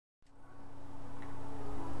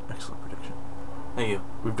excellent prediction. Thank you.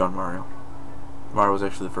 We've done Mario. Mario was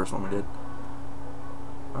actually the first one we did.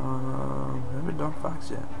 Haven't done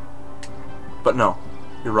Fox yet. But no,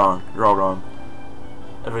 you're wrong. You're all wrong.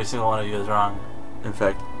 Every single one of you is wrong. In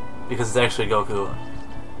fact, because it's actually Goku.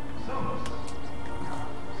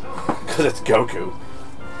 because it's Goku.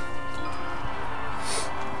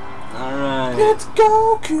 Alright. It's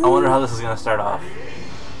Goku! I wonder how this is going to start off.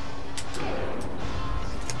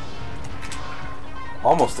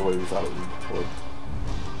 Almost the way we thought it would.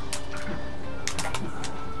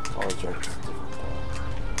 Oh, that's right. It's different.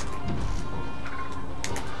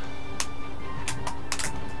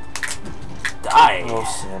 Die! Oh,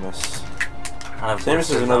 Samus. Samus Samus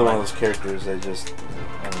is another one of those characters that just,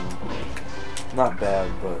 I don't know, not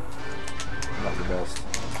bad, but not the best.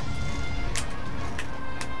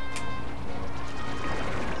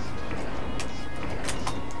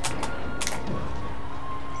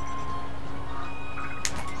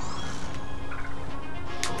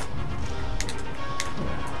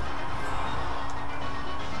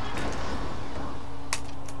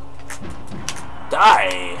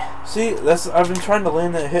 Die! See, I've been trying to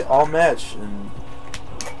land that hit all match, and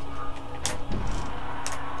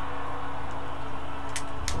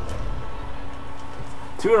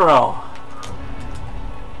two in a row.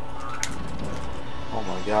 oh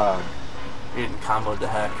my god. You're getting comboed to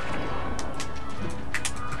heck.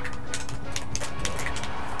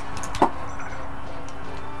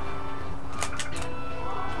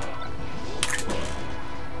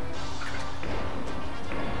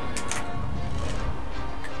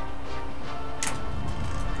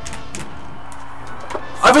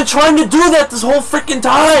 I've been trying to do that this whole freaking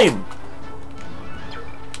time!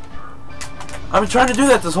 I've been trying to do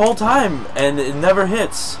that this whole time, and it never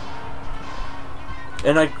hits.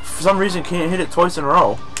 And I, for some reason, can't hit it twice in a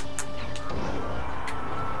row.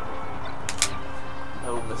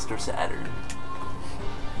 Oh, Mr. Saturn.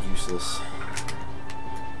 Useless.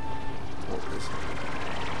 What is it?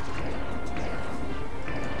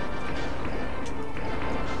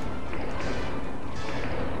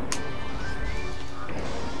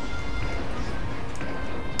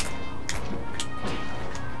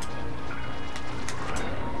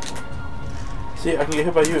 See, I can get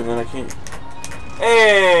hit by you and then I can't.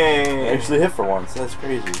 Hey! I actually hit for once. That's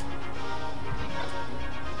crazy.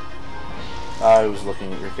 I was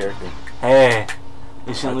looking at your character. Hey!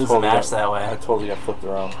 You shouldn't lose a match that way. I totally got flipped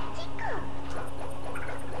around.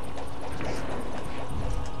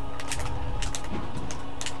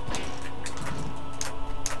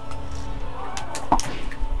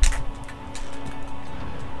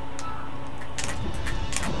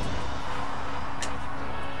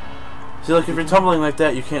 See, like, if you're tumbling like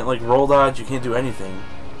that, you can't, like, roll dodge, you can't do anything.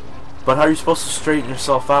 But how are you supposed to straighten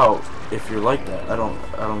yourself out if you're like that? I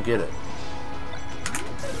don't get it.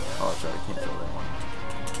 Oh, that's right, I can't throw that one.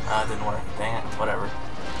 Ah, it didn't work. Dang it. Whatever.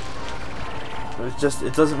 But it's just,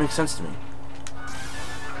 it doesn't make sense to me.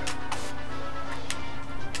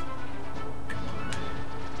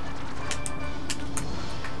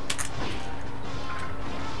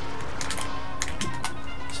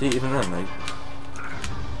 See, even then, like,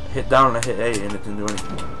 I hit down and I hit A and it didn't do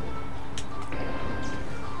anything.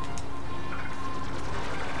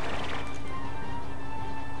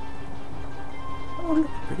 Oh, look,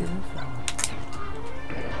 pretty little flower.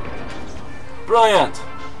 Brilliant!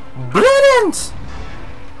 Brilliant!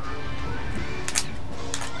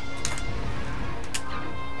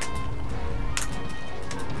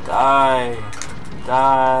 Die!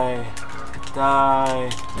 Die! Die!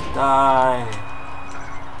 Die!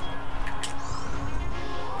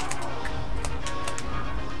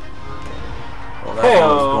 Well, that one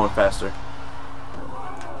was going faster.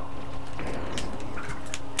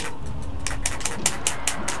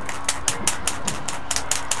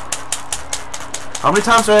 How many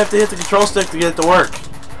times do I have to hit the control stick to get it to work?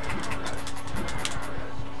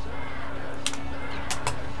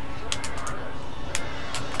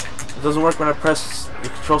 It doesn't work when I press the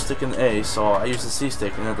control stick in A, so I use the C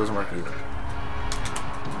stick and it doesn't work either.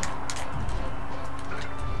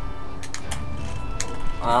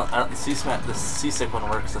 Well, the C stick one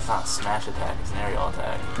works. It's not smash attack. It's an aerial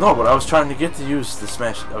attack. No, but I was trying to get to use the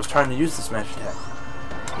smash. I was trying to use the smash attack.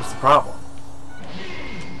 What's the problem?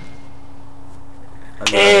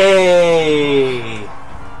 Hey!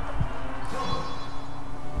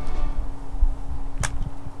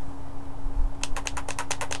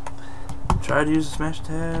 Try to use the smash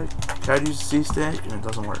attack. Try to use the C stick, and it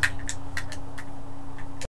doesn't work.